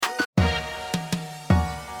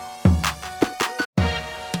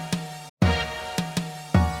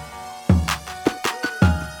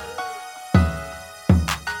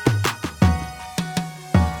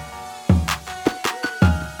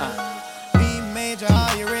major,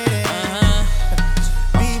 are you ready?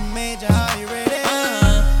 B major, are you ready?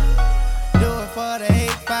 Do it for the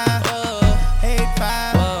 8-5,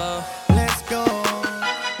 8-5. Let's go.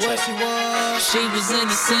 What she was? She was in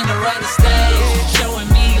the center of the stage, showing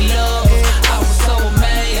me love. I was so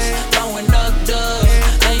amazed, throwing up dubs.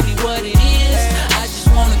 Baby, what it is? I just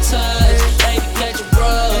wanna touch. Baby, catch a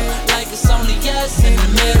rub, like it's only us in the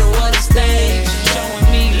middle of the stage,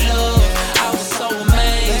 showing me love. I was so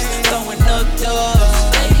amazed, throwing up dubs.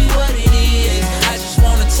 Baby, what it is? I just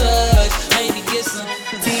wanna touch. Maybe get some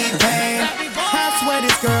T-Pain. I swear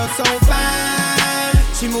this girl so fine.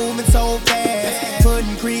 She moving so fast,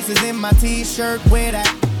 putting creases in my t-shirt with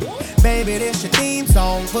that. Baby, this your theme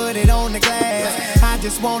song, put it on the glass. I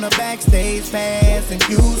just wanna backstage pass and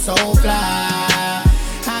you so fly.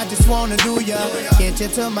 I just wanna do ya, get you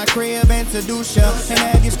to my crib and seduce ya, and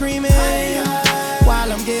have you screaming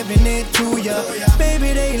while I'm giving it to ya.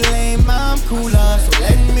 Baby, they lame, I'm cooler, so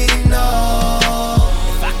let me know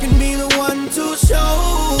if I can be the one to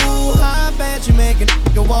show how bad you make a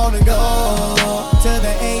nigga wanna go to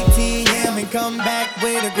the ATM and come back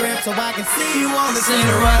with a grip so I can see you on the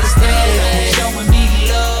center of the stage, showing me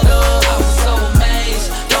love. I was so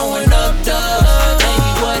amazed, throwing up dubs.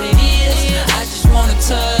 Baby, what it is? I just wanna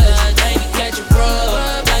touch. Baby, catch a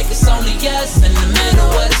rub, like it's only us in the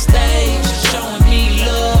middle of the stage, showing me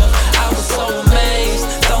love. I was so amazed,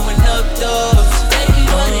 throwing up dubs. Baby,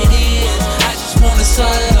 what it is? I just wanna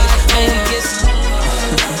touch. Baby, get some.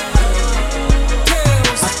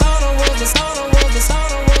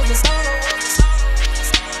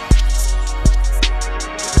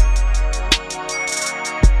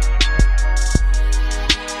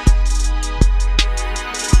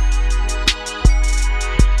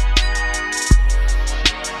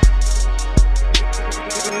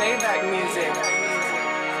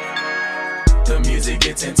 The music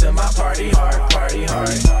gets into my party heart, party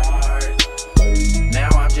heart. Now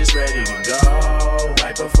I'm just ready to go,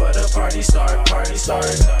 right before the party start, party start.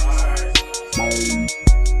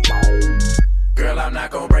 Girl, I'm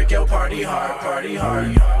not gonna break your party heart, party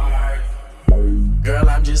heart. Girl,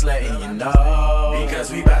 I'm just letting you know, because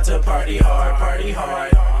we bout to party hard, party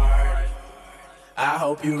hard. I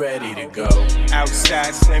hope you ready to go.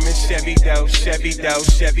 Outside slamming Chevy dough, Chevy dough,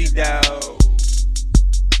 Chevy dough.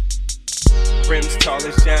 Rims tall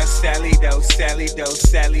as John Sally dough, Sally dough,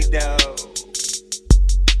 Sally dough.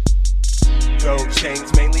 Gold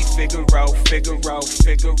chains, mainly Figaro, Figaro,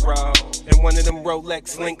 Figaro. And one of them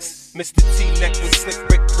Rolex links, Mr. T necklace, slick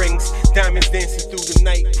brick rings. Diamonds dancing through the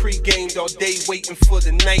night, pre-gamed all day waiting for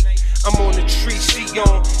the night. I'm on the tree, she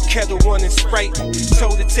on Kettle One and Sprite.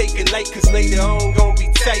 Told her take it light, cause later on gon' be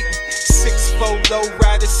tight. 6'4" low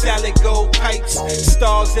rider, salad gold pipes.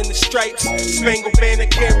 Stars in the stripes, spangled banner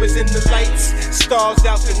cameras in the lights. Stars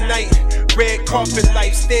out the night, red carpet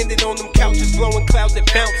life. Standing on them couches, blowing clouds that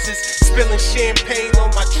bounces. Spilling champagne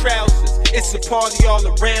on my trousers. It's a party all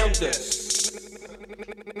around us.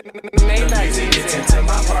 The music gets into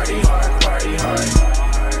my party hard, party hard.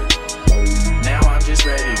 Now I'm just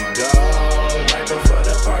ready to go, right before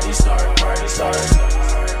the party start, party start.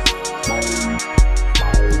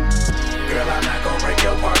 Girl, I'm not gonna break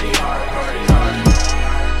your party hard, party hard.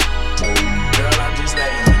 Girl, I'm just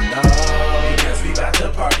letting you know, because we bout to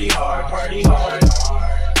party hard, party hard.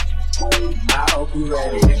 I hope you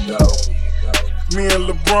ready to go. Me and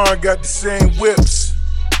LeBron got the same whips.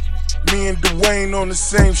 Me and Dwayne on the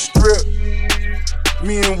same strip.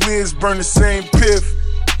 Me and Wiz burn the same piff.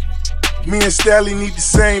 Me and Stally need the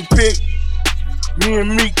same pick. Me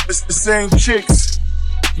and Meek it's the same chicks.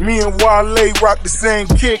 Me and Wale rock the same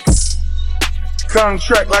kicks.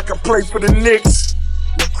 Contract like I play for the Knicks.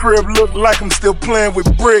 My crib look like I'm still playing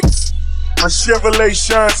with bricks. My Chevrolet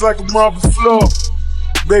shines like a marble floor.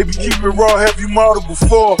 Baby, keep it raw, have you modeled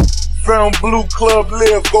before? Found blue, club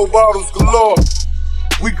live, go bottles galore.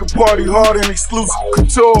 We can party hard in exclusive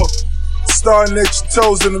couture. Starting at your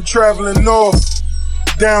toes and I'm traveling north.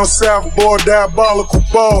 Down south, boy, diabolical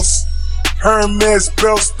boss. Hermes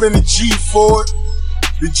belt, spin a G for it.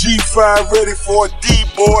 The G5 ready for a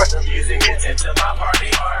D-boy. The music gets into my party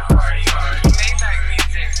hard, party hard.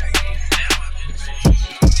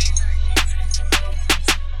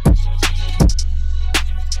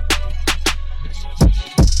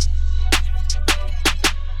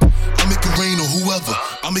 I make it rain on whoever.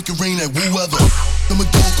 I make it rain at whoever. I'm a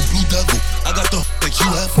dog, a blue devil. I got the like you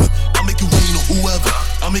have. I make it rain on whoever.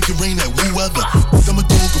 I make it rain at whoever. I'm a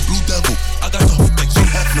dog, a blue devil. I got the like you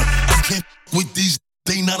have. I can't with these.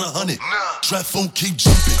 They not 100. Trap phone keep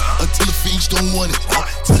jumping until the fiends don't want it.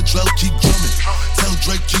 Tell Drell keep drumming. Tell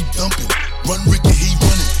Drake keep dumping. Run Ricky, he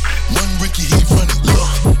running. Run Ricky, he running.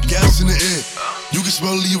 Look, gas in the air. You can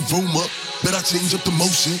smell the aroma. Bet I change up the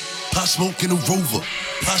motion. Pot smoke in a Rover.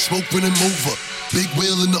 Pot smoke running over. Big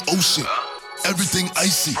whale in the ocean. Everything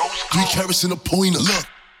icy. 3 carats in a pointer. Look,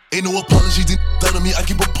 ain't no apology. Done to me. I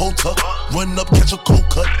keep a pole tuck. Run up, catch a cold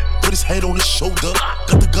cut. Put his head on his shoulder.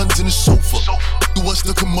 Got the guns in the sofa. What's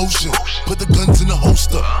the commotion? Put the guns in the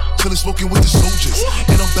holster. Chillin' smoking with the soldiers.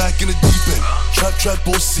 And I'm back in the deep end. Trap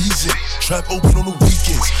all season. Trap open on the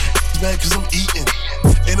weekends. Mad cause I'm eating.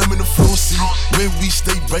 And I'm in the floor seat. Where we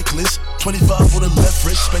stay reckless. 25 on the left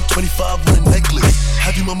wrist. Spent 25 on a necklace.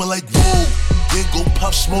 Have your mama like, whoa. Then go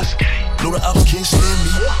pop smoke. Know the ops can't stand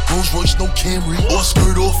me. Rolls Royce, no Camry. Or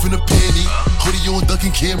skirt off in a panty. Hoodie on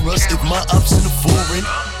ducking cameras. If my ops in the foreign,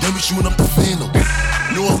 then we chewing up the phantom.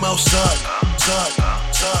 Know I'm outside. Side.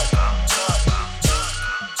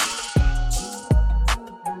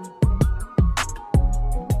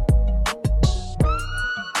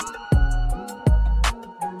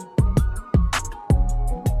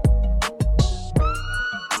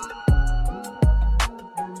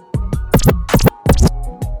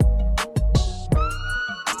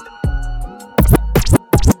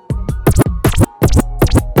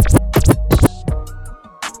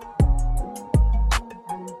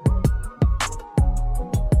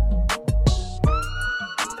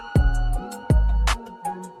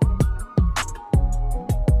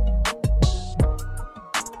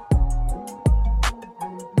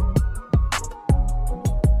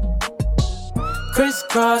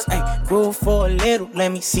 Crisscross, ayy, groove for a little.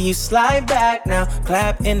 Let me see you slide back now.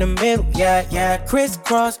 Clap in the middle, yeah.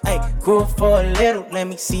 Crisscross, ayy, groove for a little. Let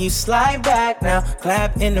me see you slide back now.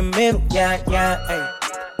 Clap in the middle, yeah,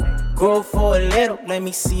 ayy. Groove for a little. Let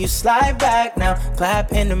me see you slide back now.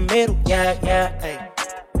 Clap in the middle, yeah, ayy.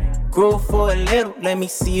 Groove for a little, let me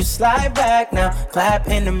see you slide back now. Clap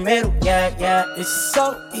in the middle, yeah. It's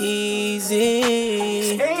so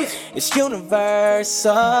easy. It's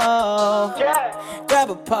universal. Grab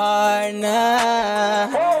a partner.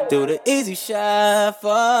 Do the easy shuffle.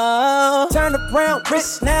 Turn around,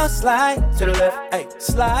 wrist now, slide to the left, ayy.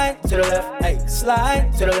 Slide to the left, ayy.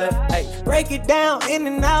 Slide to the left, ayy. Break it down, in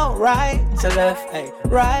and out, right to left, ayy.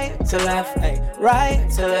 Right to left, ayy. Right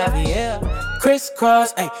to left, yeah.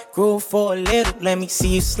 Crisscross, ayy, groove for a little. Let me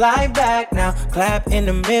see you slide back now. Clap in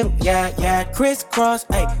the middle, yeah. Crisscross,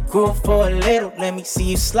 ayy, groove for a little. Let me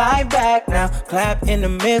see you slide back now. Clap in the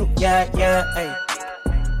middle, yeah, ayy.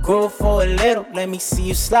 Groove for a little. Let me see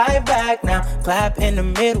you slide back now. Clap in the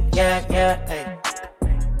middle, yeah,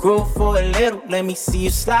 ayy. Groove for a little. Let me see you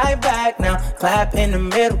slide back now. Clap in the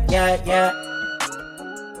middle, yeah.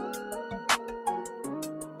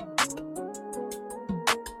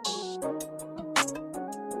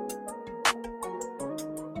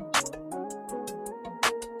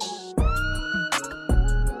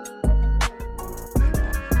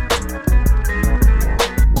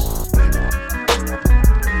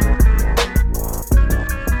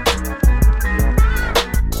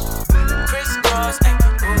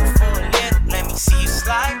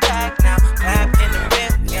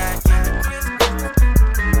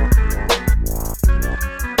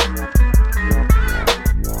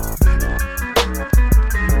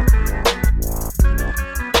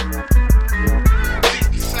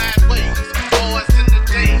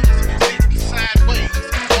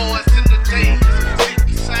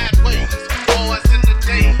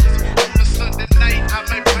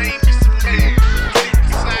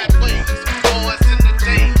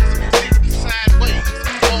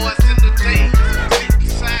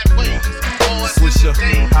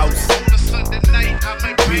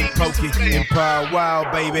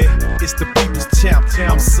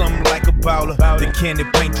 Candy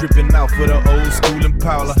paint dripping out for the old school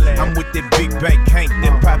Impala. I'm with that big bank Hank,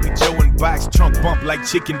 that Poppy Joe and box. Trunk bump like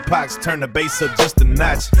chicken pox, turn the bass up just a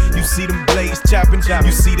notch. You see them blades chopping,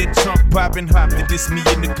 you see that trunk popping. That this me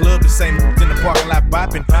in the club, the same in the parking lot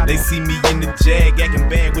bopping. They see me in the Jag, acting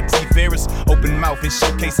bad with T Ferris. Open mouth and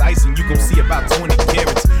showcase ice and you gon' see about 20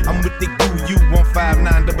 carats. I'm with the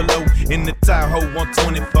U15900 in the Tahoe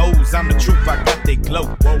 124s. I'm the truth, I got that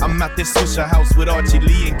glow. I'm out there Swisher House with Archie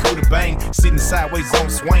Lee and Kuda Bang, sitting sideways on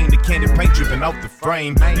Swain, the candy paint dripping off the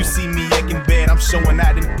frame. You see me acting bad, I'm showing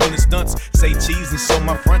out and pulling stunts. Say cheese and show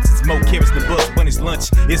my fronts, it's more carrots than Bugs Bunny's lunch.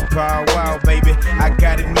 It's Power Wow, baby, I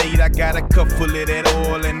got it made. I got a cup full of that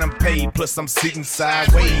oil and I'm paid, plus I'm sitting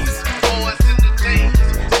sideways. Boys in the days,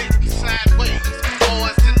 sitting sideways.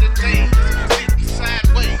 Boys in the days, sitting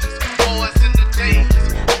sideways. Boys in the days,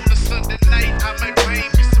 on the Sunday night I might bring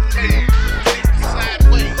me some made. Sitting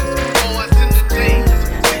sideways. Boys in the days,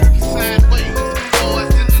 sitting sideways.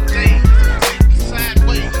 Boys in the days, sitting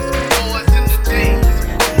sideways. Boys in the days,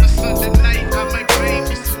 on the Sunday night I might bring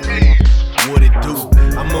me some made. What it do?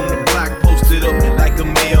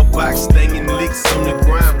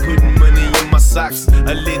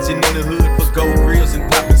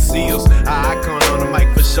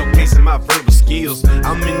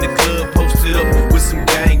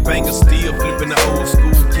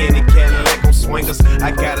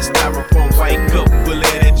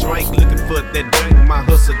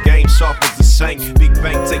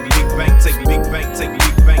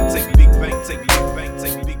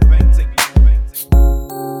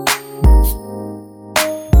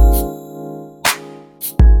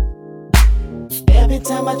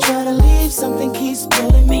 time I try to leave, something keeps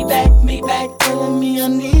pulling me back, telling me I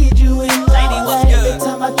need you in my life. Every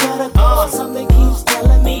time I try to go, something keeps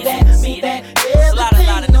telling me that everything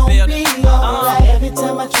gon' be alright. Every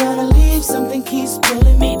time I try to leave, something keeps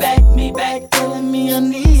pulling me back, telling me I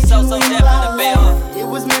need you in my life. It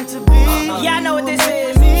was meant to be. Yeah, I know what this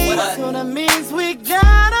is. That's what it means. We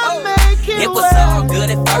gotta make it. It was all good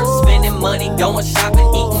at first, spending money, going shopping,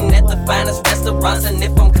 eating at the finest restaurants. And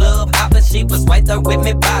if I'm club hopping, she was right there with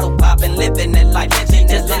me, bottle popping, living that life. She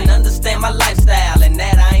just didn't understand my lifestyle, and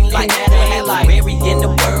that I ain't like that. I ain't like Mary in the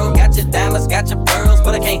world, got your diamonds, got your pearls,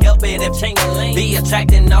 but I can't help it if Ching be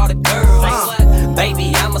attracting all the girls.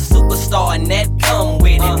 Baby, I'm a superstar, and that come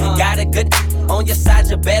with it. Got a good on your side,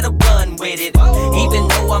 you better run with it. Even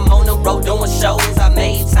though I'm on the road doing shows, I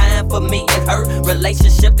made time for me and her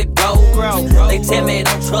relationship to grow. They tell me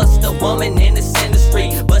don't trust a woman in this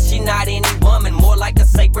industry, but she not any woman, more like a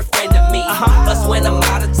sacred friend to me. Plus when I'm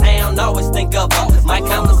out of town, always think of her. Might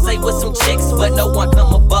conversate with some chicks, but no one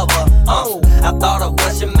come above her. I thought I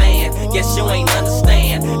was your man, guess you ain't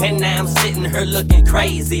understand. And now I'm sitting here looking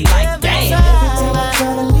crazy, like damn. Every time I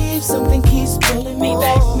try to leave, something keeps pulling me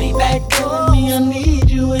back, telling me I need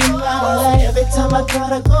you in my life. Every time I try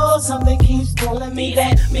to go, something keeps telling me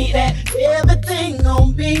that everything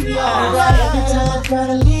gon' be alright. Every time I try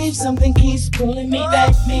to leave, something keeps pulling me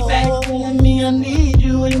back, telling me I need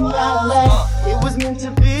you in my life. It was meant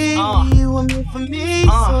to be, you and me for me,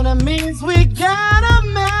 so that means we gotta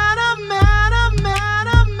matter.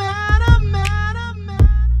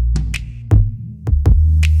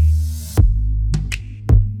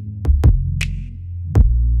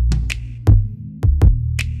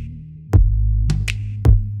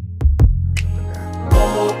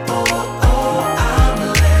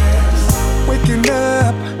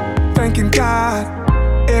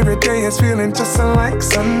 Every day is feeling just like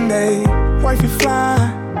Sunday. Wifey fly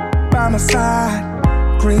by my side,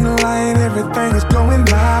 green light, everything is going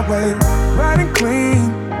my way. Riding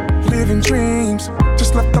clean, living dreams.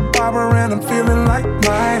 Just left the barber and I'm feeling like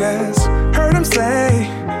Midas. Heard him say,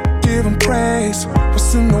 give him praise.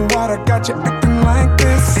 What's in the water got you acting like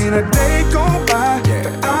this? Ain't a day go by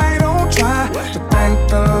that I don't try to thank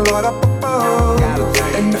the Lord up above.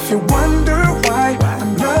 And if you wonder why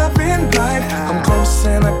I'm loving life, I'm close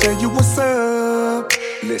and I tell you what's up.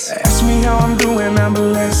 Listen. Ask me how I'm doing, I'm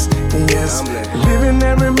blessed, yes. Living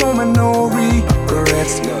every moment, no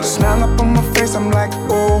regrets. Smile up on my face, I'm like,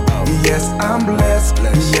 oh, yes, I'm blessed,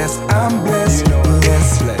 yes, I'm blessed,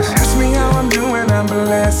 yes. Ask me how I'm doing, I'm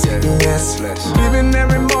blessed, yes. Living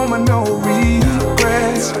every moment, no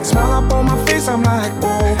regrets. Smile up on my face, I'm like,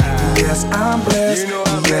 oh, yes, I'm blessed,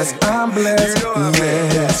 yes, I'm blessed,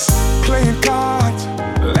 yes. Playing cards,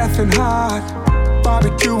 laughing hard,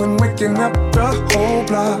 barbecuing, waking up the whole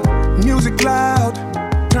block. Music loud,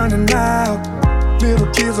 turning out. Little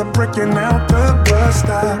kids are breaking out the bus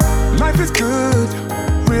stop. Life is good,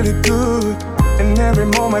 really good. And every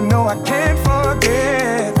moment, no, I can't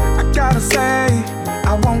forget. I gotta say,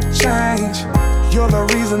 I won't change. You're the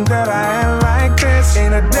reason that I am like this.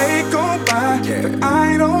 Ain't a day go by that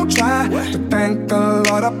I don't try to thank the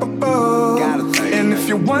Lord up above. And if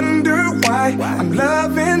you wonder why I'm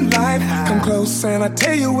loving life, come close and I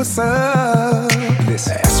tell you what's up.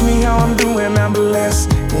 Ask me how I'm doing, I'm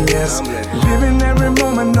blessed, yes. Living every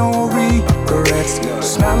moment, no regrets.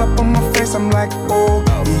 Smile up on my face, I'm like, oh,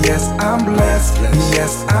 yes, I'm blessed,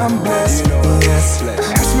 yes, I'm blessed, yes.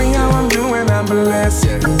 Ask me how I'm doing, I'm blessed,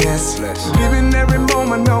 yes. Living every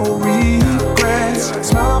moment, no regrets.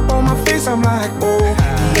 Smile up on my face, I'm like, oh,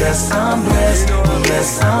 yes, I'm blessed,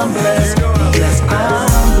 yes, I'm blessed, yes,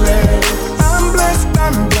 I'm blessed. I'm blessed,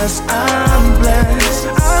 I'm blessed, I'm blessed.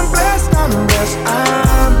 I'm blessed, I'm blessed,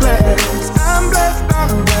 I'm blessed. I'm blessed,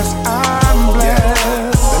 I'm blessed, I'm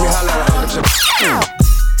blessed. Let me holler at you.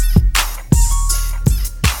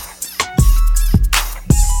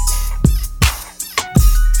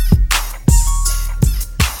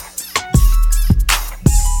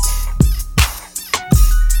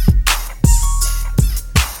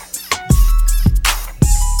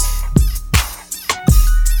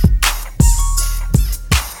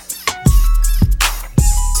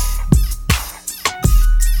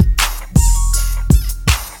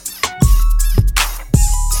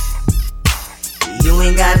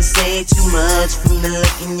 Gotta say too much from the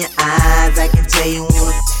look in your eyes. I can tell you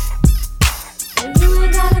wanna. And you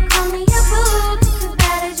ain't gotta call me a boo, just as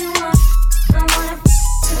bad as you want. I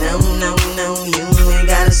wanna. No, you ain't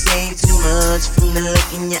gotta say too much from the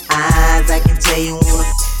look in your eyes. I can tell you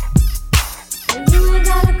wanna. And you ain't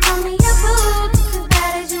gotta call me a boo, just as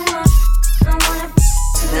bad as you want. I wanna.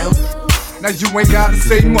 No. Now You ain't gotta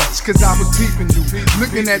say much, cause I was peeping you.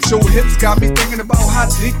 Looking at your hips got me thinking about how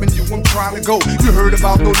deep in you I'm trying to go. You heard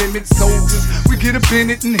about No Limit Soldiers. We get up in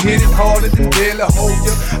it and hit it harder than barely hold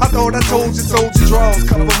ya. I thought I told you, soldier draws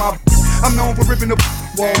cover my. I'm known for ripping the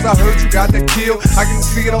walls. I heard you got that kill. I can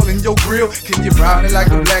see it all in your grill. Can you ride it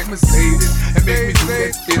like a black Mercedes and make me do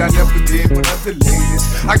that shit I never did with other ladies?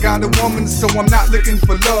 I got a woman, so I'm not looking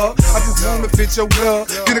for love. I just wanna fit your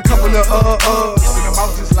glove. Get a couple of and I'm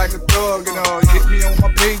out just like a thug. And hit me on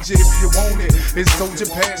my page if you want it. It's Soldier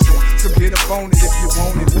Passion, so get up on it if you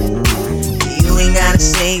want it. Ooh. You ain't gotta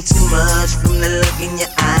say too much from the look in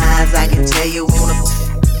your eyes. I can tell you wanna.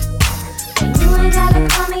 You ain't gotta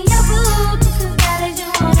call me your boo, just as bad as you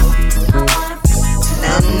wanna. I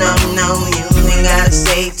wanna. No, you ain't gotta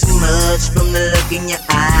say too much from the look in your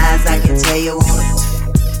eyes. I can tell you wanna.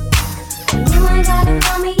 You ain't gotta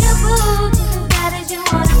call me your boo, just as bad as you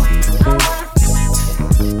wanna. I wanna.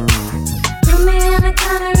 Put me on the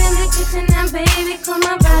counter in the kitchen now, baby, cool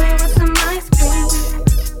my body with some ice cream.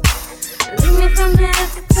 Leave me from head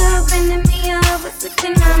to toe, bending me over,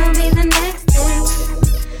 switching on will be the next thing.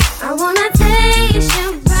 I wanna taste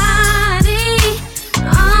your body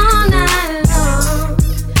all night long,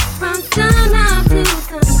 from sun up to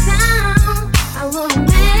sundown. I wanna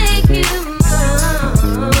make you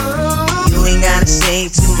mine. You ain't gotta say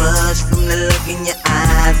too much from the look in your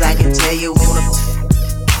eyes. I can tell you wanna.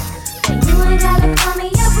 You ain't gotta call me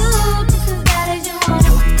your boo, just as bad as you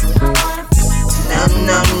wanna. I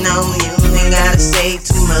wanna. No, you ain't gotta say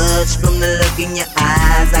too much from the look in your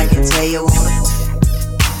eyes. I can tell you wanna.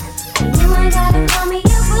 You ain't gotta call me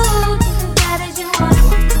your boo, just as bad as you wanna.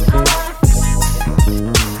 I wanna.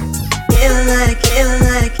 Kill like, kill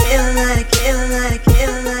like, kill like, kill like,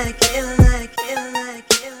 kill like, kill like, kill like,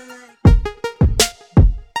 kill like.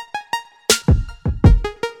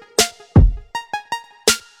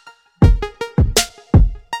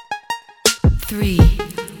 3,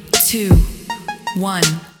 2, 1.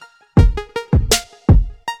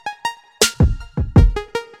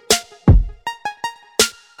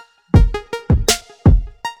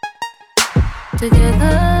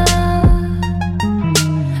 Together,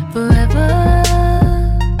 forever.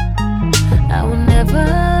 I will never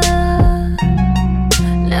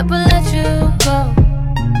let you go.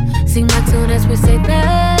 Sing my tune as we say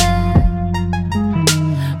that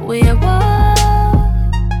we are one.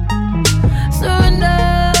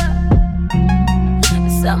 Surrender.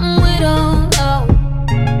 It's something we don't know.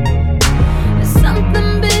 There's something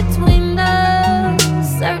between us,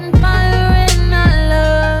 certain fire in our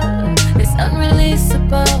love. It's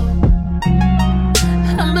unreleasable,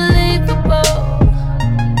 unbelievable.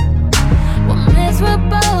 We're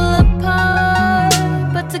miserable apart,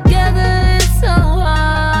 but together it's so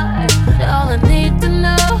hard. All I need to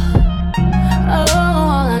know, oh,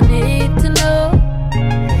 all I need to know.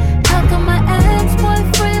 How come my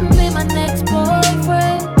ex-boyfriend be my next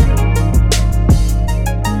boyfriend?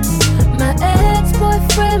 My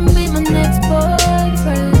ex-boyfriend be my next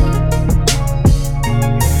boyfriend.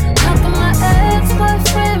 How come my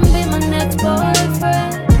ex-boyfriend be my next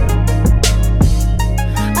boyfriend?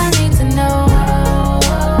 I need to know.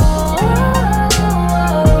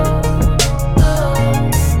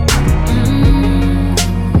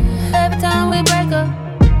 Every time we break up,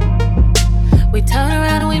 we turn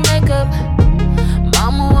around and we make up.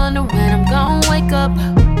 Mama wonder when I'm gonna wake up,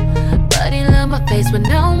 but he love my face with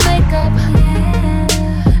no makeup.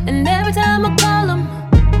 And every time I call him,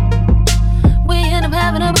 we end up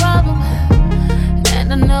having a problem.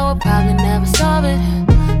 And I know I'll probably never solve it.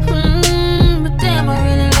 But damn, I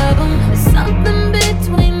really love him. There's something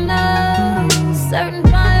between us, certain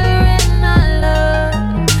fire in our love.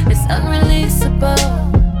 It's unreleasable,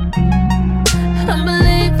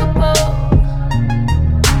 unbelievable.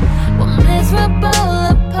 We're miserable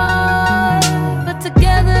apart, but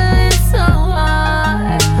together it's so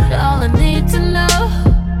hard. All I need to know,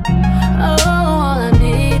 oh, all I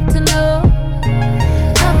need to know.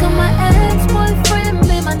 How come my ex-boyfriend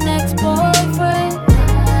be my next boyfriend?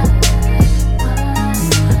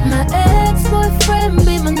 My ex-boyfriend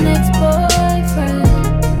be my next boyfriend.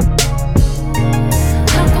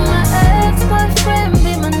 How come my ex-boyfriend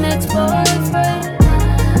be my next boyfriend?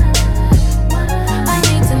 I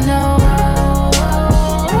need to know.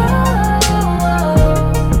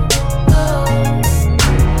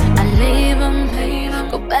 I leave him,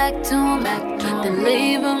 go back to him, then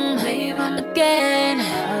leave him again.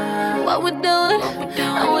 What we're doing,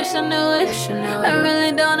 I wish I knew it. I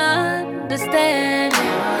really don't understand.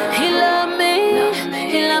 He loved me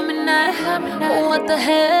not. What the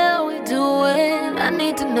hell we doing? I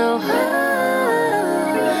need to know.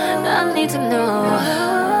 I need to know.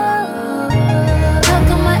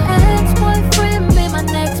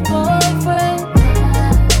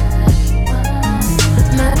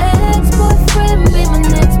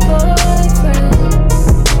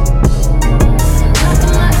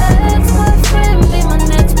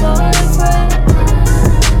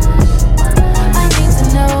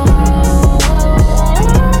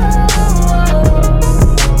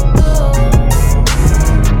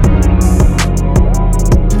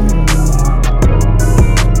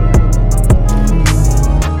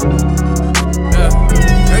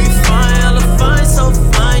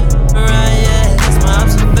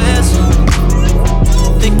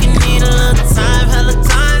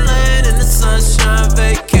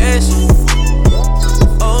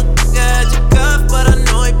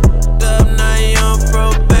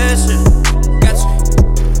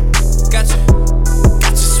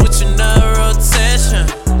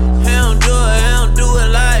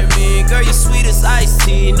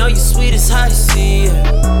 tea. Know you sweet as high C.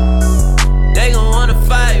 They gon' wanna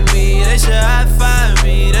fight me. They should high five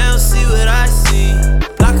me. They don't see what I see.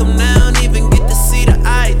 Block them now, don't even get to see the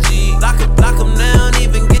IG. Block them now, don't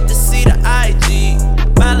even get to see the IG.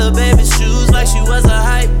 My little baby shoes like she was a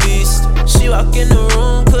hype beast. She walk in the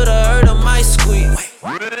room, coulda heard her mic squeak.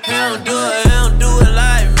 He don't do it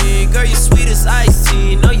like me. Girl, you sweet as iced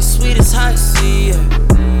tea. Know you sweet as high C.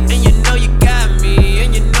 And you know you got me,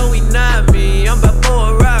 and you know we not me. I'm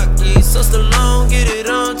Balboa Rocky, so Stallone, get it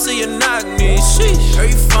on till you knock me. Sheesh. Girl,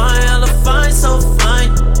 you fine, hella fine, so fine.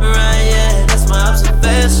 Right, yeah, that's my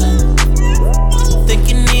observation. Think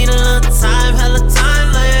you need a little time, hella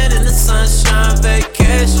time, laying in the sunshine,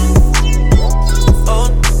 vacation. Oh,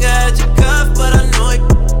 got your cuff, but I know you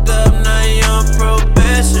up, now you on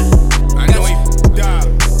probation. I know you up.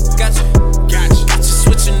 Got you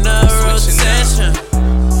switching up rotation.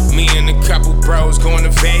 Me and a couple bros going to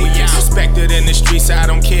Vegas. Respected in the streets, I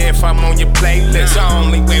don't care if I'm on your playlist. The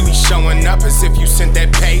only way we showing up is if you sent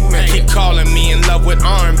that payment. Keep calling me in love with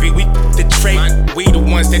R&B, we the trait. We the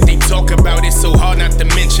ones that they talk about, it's so hard not to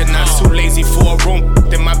mention us. Too lazy for a room,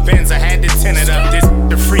 then my Benz, I had to tin it up. This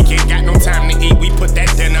the freak ain't got no time to eat, we put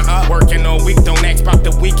that dinner up. Working all week, don't ask about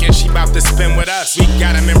the weekend, she about to spend with us. We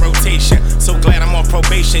got him in rotation, so glad I'm on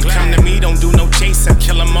probation. Come to me, don't do no chasing,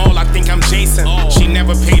 kill them all, I think I'm Jason. She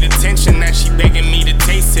never paid attention, now she begging me to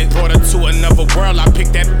taste it. Brought her to another world, I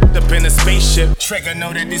picked that up in a spaceship. Trigger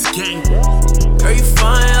know that this game. Girl, you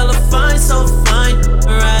fine, hella fine, so fine.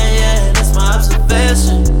 Right, yeah, that's my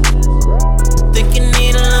observation. Think you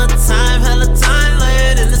need a little time, hella time,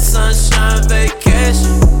 laying in the sunshine,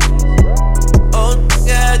 vacation. Oh,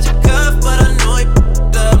 got your cuff, but I know you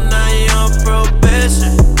up, now you on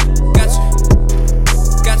probation. Got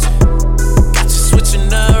you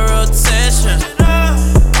switching up rotation.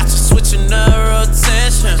 Got you switching up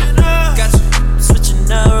rotation. Got you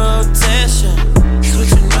switching up rotation.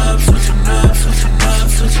 Switching up, switching up, switching up,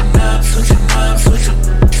 switching up, switching up, switching up,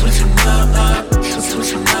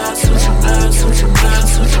 switching up, switching up, switching up, switching up,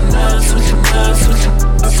 switching up, switching up, switching up,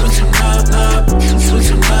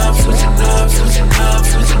 switching up, switching up, switching up,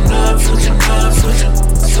 switching up, switching up, switching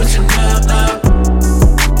up, switching up.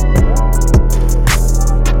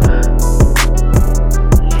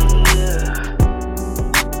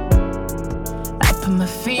 I put my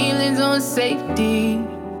feelings on safety,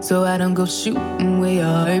 so I don't go shooting where your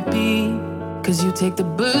heart be. Cause you take the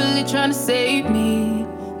bullet trying to save me,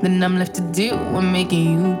 then I'm left to deal with making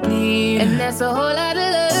you bleed. And that's a whole lot of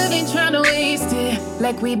love, ain't trying to waste it.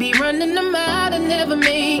 Like we be running them out and never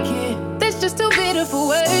make it. That's just too bitter for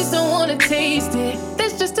words, don't wanna taste it.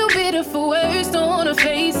 That's just too bitter for words, don't wanna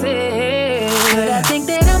face it. But I think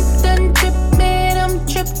that I'm done tripping, I'm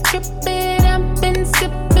tripping. I've been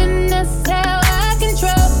sipping, that's how I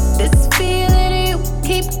control this feeling you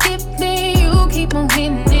keep giving, you keep on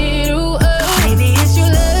hitting it. Ooh, oh. Maybe it's your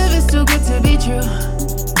love, it's too good to be true.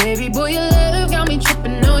 Baby boy, your love got me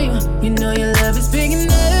tripping on you. You know your love is big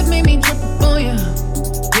enough, made me trip up on you.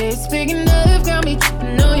 Yeah, it's big enough, got me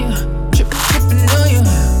tripping on you. Tripping on you.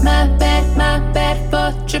 My bad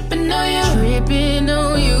for tripping on you. Tripping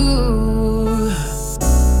on you.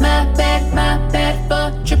 My bad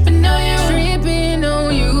for tripping on you. Tripping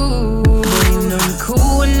on you. Boy, you know you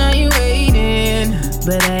cool when now you waiting,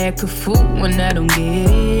 but I act a fool when I don't get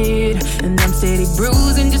it. And I'm steady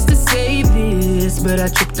bruising just to save this, but I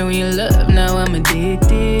tripped on your love, now I'm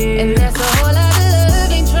addicted. And that's a whole lot of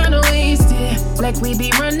love, ain't tryna waste it. Like we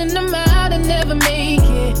be running them out and never make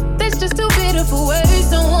it. That's just too bitter for words,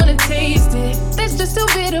 don't wanna taste it. That's just too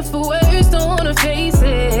bitter for words, don't wanna face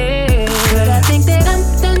it. But I think that I'm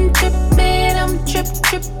done tripping, I'm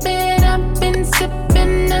tripping. I've been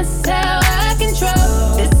sipping, that's how I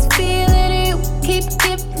control this feeling you keep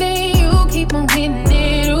giving, you keep on hitting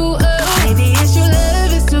it. Ooh, oh. Maybe it's your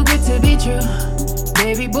love, it's too good to be true.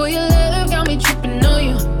 Baby boy, your love got me tripping on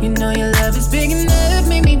you. You know your love is big enough,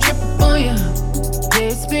 made me trip up on you. Yeah,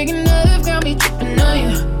 it's big enough, got me tripping on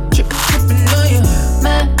you. Tripping on you.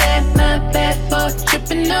 My bad for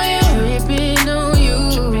tripping on you. Tripping on you.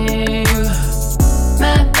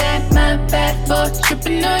 My bad for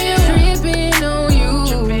tripping on you. Tripping on you.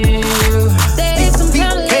 That is some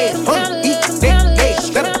kind of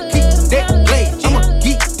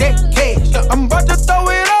I'm about to throw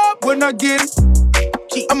it up when I get it.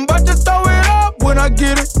 I'm about to throw it up when I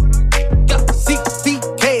get it. CC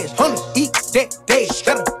cash, homie, eat that dash.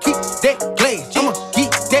 Gotta keep that glass. I'ma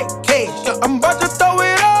get that cash. I'm about to throw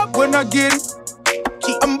it up when I get it.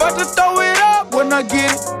 I'm about to throw it up when I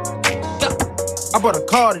get it. I bought a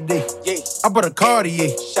car today. I bought a Cartier.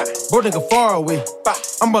 Bro nigga far away.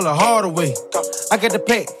 I'm ballin' hard away. I got the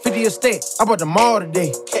pack, 50 a stack. I bought the mall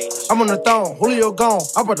today. I'm on the thong, Julio gone.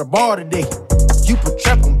 I bought the bar today. You put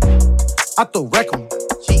trap 'em, I throw rack 'em.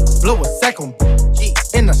 Blow a sack 'em,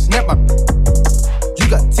 and I snap my. You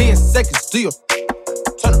got 10 seconds, do your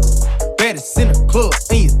turn up. Baddest in the club,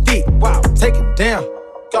 and you thick. Wow, take it down.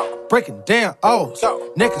 Breaking down O's,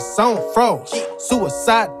 niggas on froze,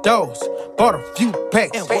 suicide doors. Bought a few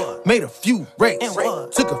packs, made a few racks,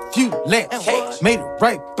 took a few laps, made it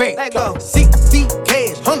right back. 6 feet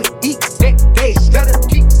cash, 100 eat that cash, gotta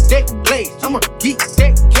keep that glaze. I'ma keep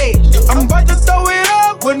that cash. I'm about to throw it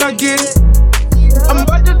up when I get it. I'm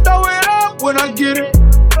about to throw it up when I get it.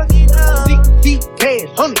 6 feet cash,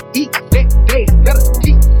 100 eat that cash, gotta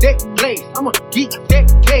keep that glaze. I'ma keep that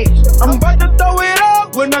cash. I'm about to throw it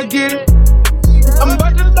up when I get it. I'm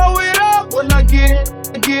about to throw it up when I get it.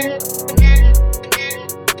 I get it. I get it. I get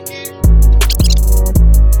it. I get it.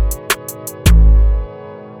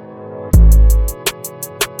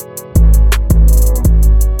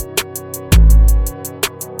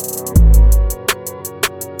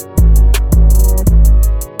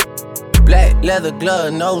 Black leather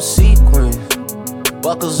glove, no sequins.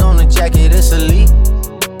 Buckles on the jacket, it's elite.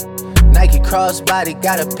 Nike crossbody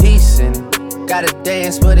got a piece in it. Gotta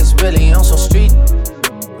dance, but it's really on some street.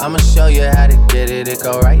 I'ma show you how to get it. It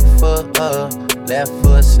go right foot up, left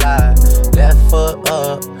foot slide. Left foot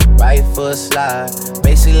up, right foot slide.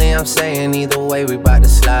 Basically, I'm saying either way, we bout to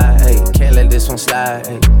slide. Hey, can't let this one slide.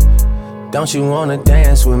 Hey. Don't you wanna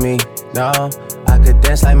dance with me? No, I could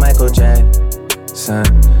dance like Michael Jackson.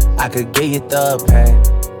 I could get you the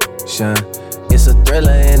passion. It's a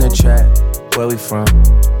thriller in the trap. Where we from?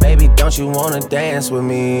 Baby, don't you wanna dance with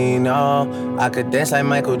me? No, I could dance like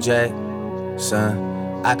Michael Jackson.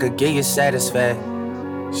 I could give you satisfaction.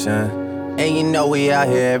 And you know we out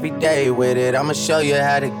here every day with it. I'ma show you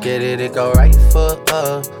how to get it. It go right foot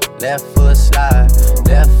up, left foot slide.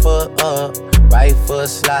 Left foot up, right foot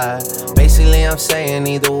slide. Basically, I'm saying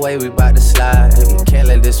either way, we bout to slide. Hey, can't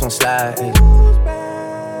let this one slide. Hey.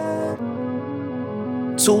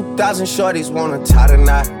 2,000 shorties wanna tie the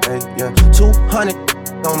knot. Hey, yeah. 200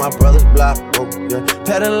 on my brother's block, oh, yeah.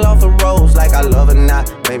 Pedal off the roads like I love it, not,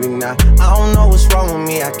 maybe not. I don't know what's wrong with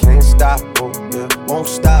me, I can't stop, oh, yeah. Won't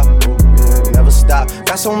stop, oh, yeah, never stop.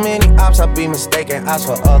 Got so many ops, I be mistaken ops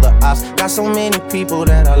for other ops. Got so many people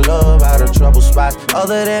that I love out of trouble spots.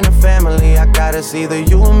 Other than the family, I got it's either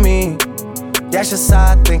you or me. That's just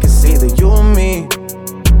how I think it's either you or me.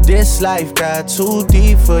 This life got too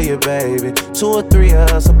deep for you, baby. 2 or 3 of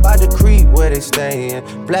us about to creep where they stayin'.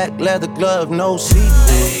 Black leather glove, no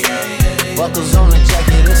sequins. Buckles on the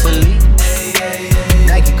jacket, it's elite.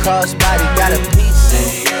 Nike crossbody got a piece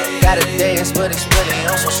in. Gotta dance, but it's really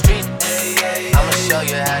on some street. I'ma show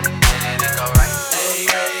you how to get it. It go right.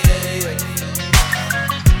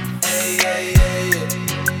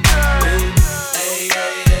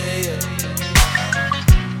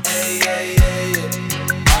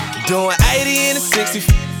 Doing 80 in a 60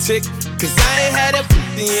 tick, cause I ain't had that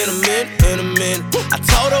 50 in a minute. I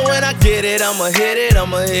told her when I get it, I'ma hit it.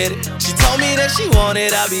 She told me that she want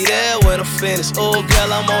it, I'll be there when I'm finished. Oh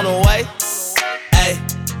girl, I'm on the way. Ayy,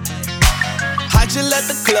 I just left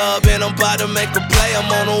the club and I'm about to make a play, I'm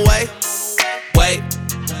on the way. Wait,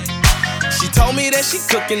 she told me that she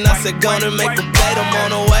cooking, I said gonna make a plate, I'm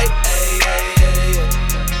on the way.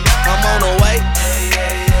 I'm on the way.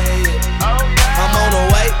 I'm on the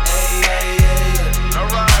way.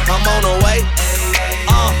 I'm on the way.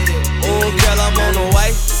 Oh girl, I'm on the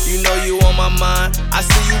way. You know you on my mind. I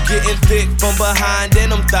see you getting thick from behind in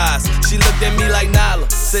them thighs. She looked at me like Nala,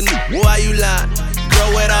 said, why you lying?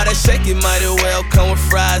 Girl, with all that shake, it might as well come with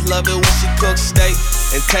fries. Love it when she cooks steak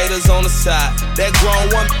and taters on the side. That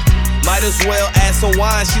grown woman might as well add some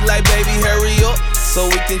wine. She like, baby, hurry up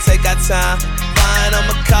so we can take our time. Fine,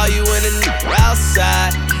 I'ma call you in the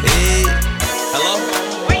outside. Hey, hello?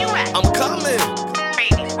 Where you at? I'm coming.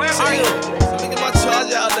 Where are you? Let me get my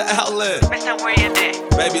charger out the outlet. Mister, where you at?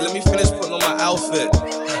 Baby, let me finish putting on my outfit.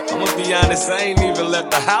 I'ma be honest, I ain't even left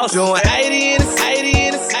the house. Doing 80 in a 80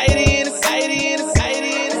 in a 80 in a 80 in a 80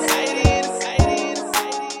 in a 80 in a 80.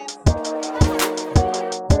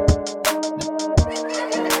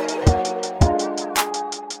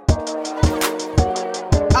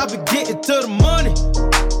 I be getting to the money.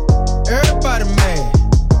 Everybody mad.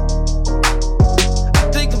 I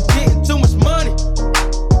think I'm getting too much money.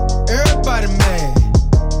 Everybody mad.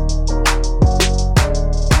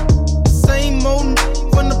 The same old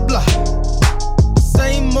from the block. The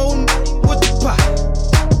same old with the pot.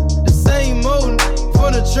 The same old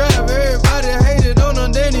from the trap. Everybody hated on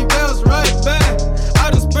him, then he bounced right back.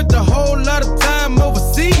 I done spent a whole lot of time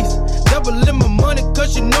overseas.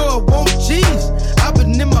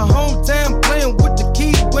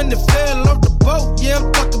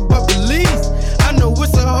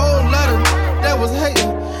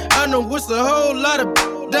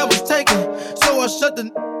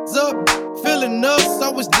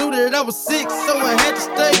 always knew that I was sick, so I had to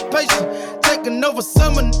stay patient. Taking over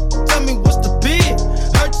summer, tell me what's the bid.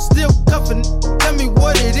 Heard you still cuffing, tell me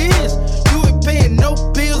what it is. You ain't paying no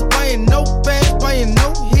bills, buying no bags, buying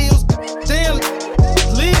no heels. Damn,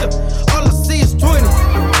 live. All I see is 20s,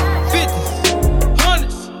 50s,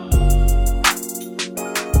 100s.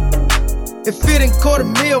 If it ain't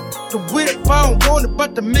 $250,000, the whip, I don't want it,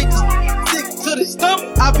 but the mix sick to the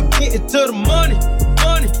stomach. I be getting to the money,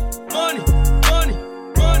 money, money, money,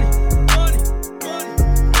 money, money, money.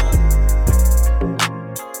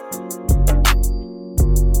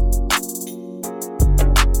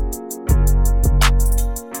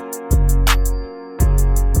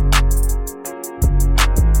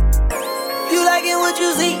 You liking what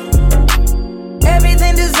you see?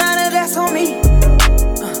 Everything designer, that's on me.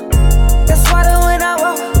 That's why the when I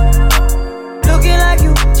walk, looking like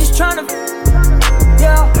you, just tryna.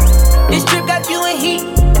 Yeah, this trip got you in heat.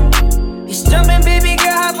 It's jumping, baby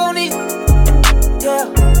girl, hop on it. Yeah,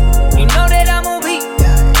 you know that I'm on beat.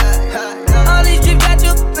 All these trips got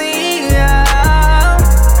you beat.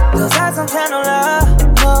 Cause I some kind of love.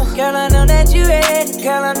 No, girl, I know that you ready.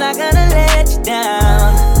 Girl, I'm not gonna let you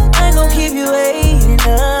down. I ain't gon' keep you waiting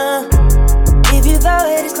up. If you thought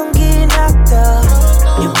it's gon' get knocked up,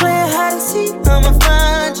 you playing hide and seek, I'ma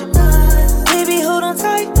find you. Baby, hold on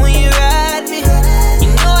tight when you ride me. You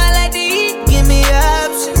know I like to eat, give me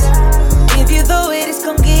options. If you throw it, it's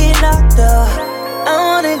gon' get knocked up. I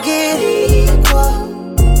wanna get equal.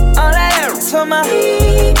 All I ever for my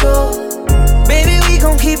ego. Baby, we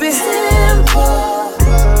gon' keep it simple.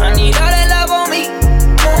 I need all that love on me.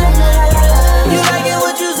 You like it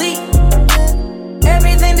what you see.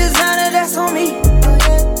 Everything designer, that's on me.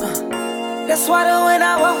 That's why the when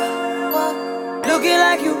I walk, looking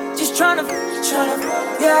like you, just tryna,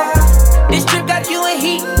 yeah. This trip got you in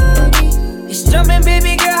heat. It's jumping,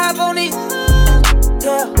 baby girl, hop on it.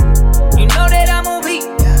 Yeah, you know that I'm on beat.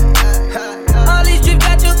 All these trips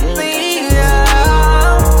got you beat.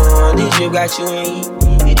 Yeah. This trip got you in heat.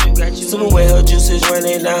 Super wet, her juices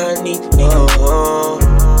running down her knee.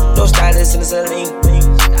 No stylist in the saline.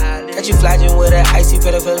 Got you flogging with an icy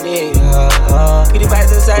pedophilia. Pretty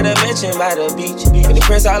bodies inside the mansion by the beach. And the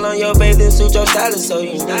prints all on your bathing suit, your stylist so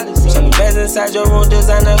unique. Some beds inside your room,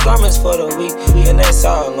 designer garments for the week. And that's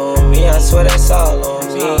all on me, I swear that's all on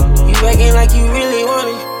me. You acting like you really want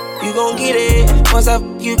it, you gon' get it. Once I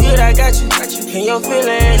you good, I got you. In your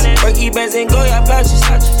feelings, Berkey bands and Goya pouches.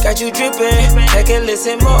 Got you dripping, taking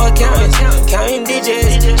listen more accountants. Counting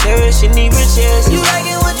digits, cherishing the riches. You like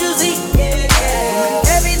it what you see.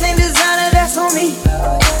 Everything designer, that's on me.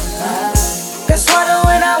 That's why the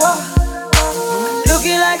when I walk,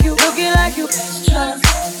 looking like you,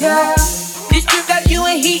 yeah. This trip got you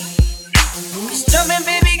in heat. It's jumping,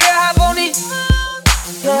 baby girl, hop on it.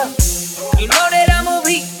 Yeah, you know that I'm on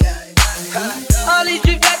beat. All these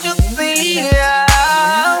trips got you beat.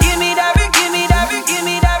 Yeah. Give me that, give me that, give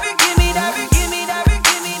me that, give me that, give me that,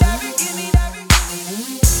 give me that, give me that.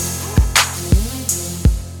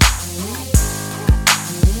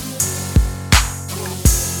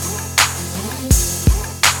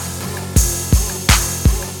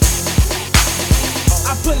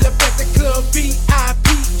 I pull up at the club, VIP,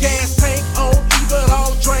 gas tank on E, but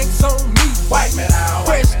all drinks on me. White man out.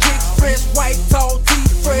 Fresh kicks, fresh white tall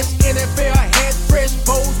teeth, fresh NFL hat, fresh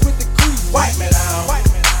bows with the crease. White man out.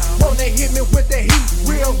 Wanna hit me with the heat?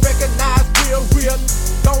 Real recognize, real,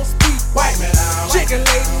 don't speak. White man out. Chicken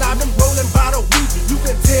laden, I've been rolling by the week. You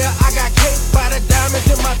can tell I got cake by the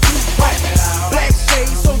diamonds in my teeth. White man out. Black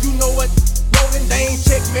shades, so you know what rolling. They ain't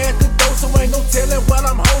check me at the door, so ain't no telling what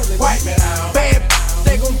I'm holding. White man out. Bad,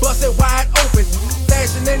 they gon' bust it wide open.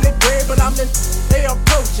 Flashing in the bread, but I'm they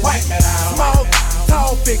approaching. White man out. Small,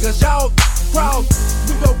 tall figures, y'all crowd.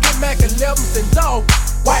 We gon' get Mac 11s and dog.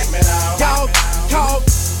 White man out. Y'all call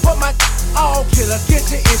for my all killer. Get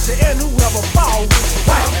your issue and whoever fall with you.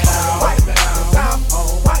 White man out. White man out. I'm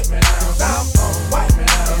on white man out. I'm on white man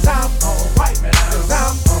out. I'm on white man out.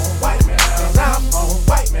 I'm on white man out. I'm on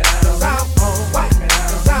white man out. I'm on white man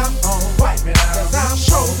out. I'm on white man out. I'm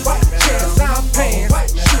shoulders, chest, I'm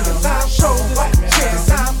pants, shooters, I'm shoulders,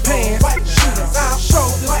 chest, I'm pants, shooters, I'm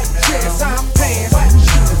shoulders, chest, I'm pants,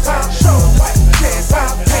 shooters, I'm shoulders, chest,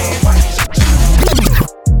 I'm pants.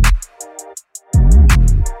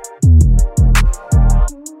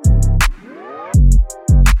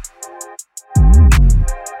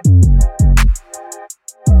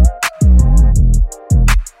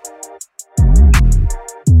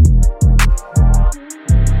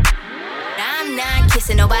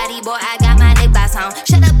 Nobody, boy, I got my lip gloss on.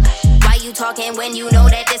 Shut up, why you talking when you know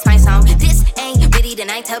that this my song? This ain't city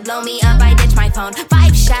tonight to blow me up. I ditch my phone.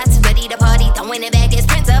 5 shots, ready to party. Throwing it back is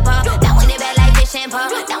principal. Throwing it back like fish and pole.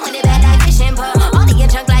 Throwing it back like fish and pole. Only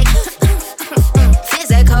get drunk like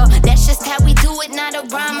physical. That's just how we do it, not a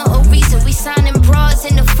rhyme or a reason. We signing bras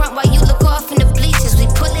in the front while you look off in the bleachers. We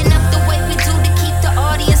pulling up the way we do to keep the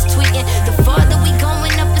audience tweeting. The farther we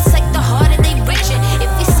going up, it's like the harder they reaching.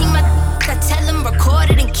 If you see my I tell them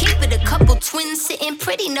record it and keep it. A couple twins sitting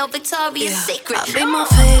pretty, no Victoria's Secret. I beat my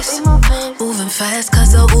face, moving fast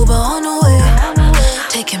cause the Uber on the way.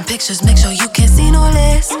 Taking pictures, make sure you can't see no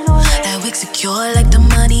less. That wig secure like the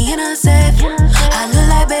money in a safe. I look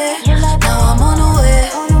like babe, now I'm on the way.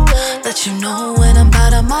 Let you know when I'm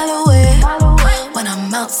about a mile away. When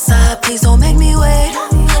I'm outside, please don't make me wait.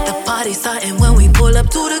 The party's starting when we pull up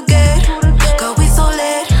to the gate. Girl, we so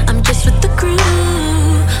late. I'm just with the crew.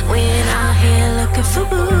 We ain't out here looking for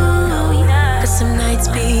boo. Cause some nights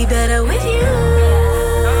be better with you.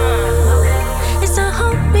 It's our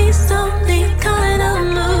homies only calling a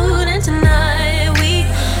mood. And tonight we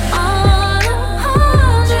on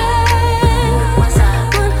 100. 100.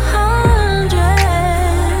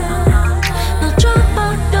 No drama,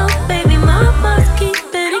 no baby, mama's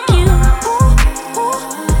keeping it cute.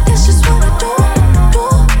 That's just what we do.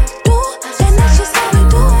 And that's just how we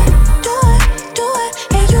do it. Do it,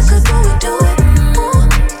 and you could do it.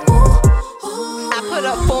 I put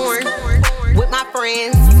up foreign with my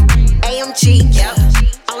friends. AMG,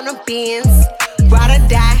 on the Benz. Ride or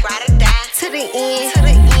die, to the end.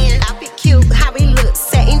 I be cute, how we look,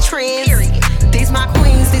 setting trends. These my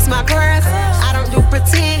queens, these my girls. I don't do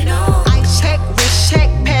pretend. I check, wrist check,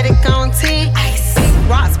 Patek on 10. Big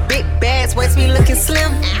rocks, big bags, waist me looking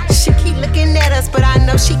slim. She keep looking at us, but I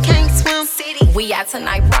know she can't swim. We out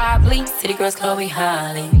tonight, probably. City girls, Chloe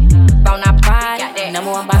Holly. On our body,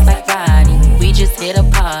 number one boss like Roddy. We just hit a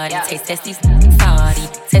party. Taste testies, salty.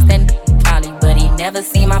 Test that probably, but he never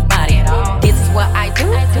seen my body. This is what I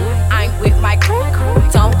do. I'm with my crew.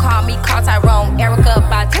 Don't call me Carl Tyrone, Erica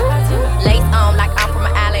Badu. Lace on like I'm from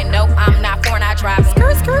an island. No, I'm not foreign. I drive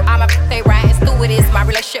skirt. I'm a they riding stewardess. My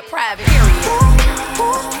relationship private. Period.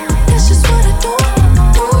 That's just what I do.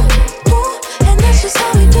 And that's just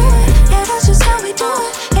how we do it. Yeah, that's just how we do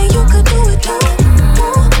it. And you could do it too.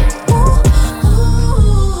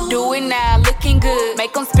 Do it now, looking good.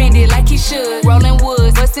 Make him spend it like he should. Rolling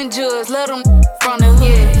woods, busting jugs. Let him from the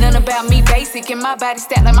hood. None about me basic. And my body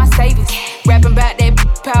stacked like my savings. Rapping about that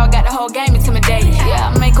power, got the whole game intimidated.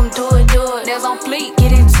 Yeah, I make him do it. Nails on fleek,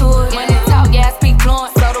 get into it. Money talk, yeah, I speak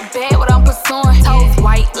fluent. So the bad, what I'm pursuing. Toes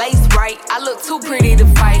white, lace right. I look too pretty to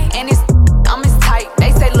fight. And I'm his type.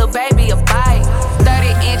 They say, little baby, a bite.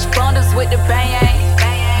 30-inch bundles with the bang.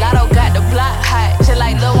 Lotto got the block hot, just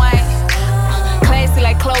like Lil Wayne. Classy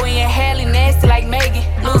like Chloe and Halle, nasty like Megan.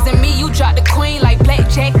 Losing me, you drop the queen like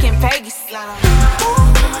blackjack in Vegas. You like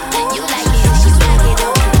it, you like it,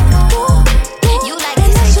 you like it, you like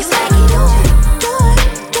it.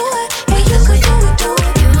 And you could do it too.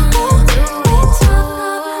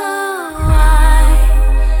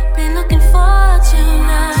 I've been looking for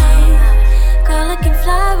tonight. Girl, looking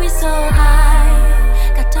fly, we so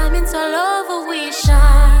high. Got diamonds all over.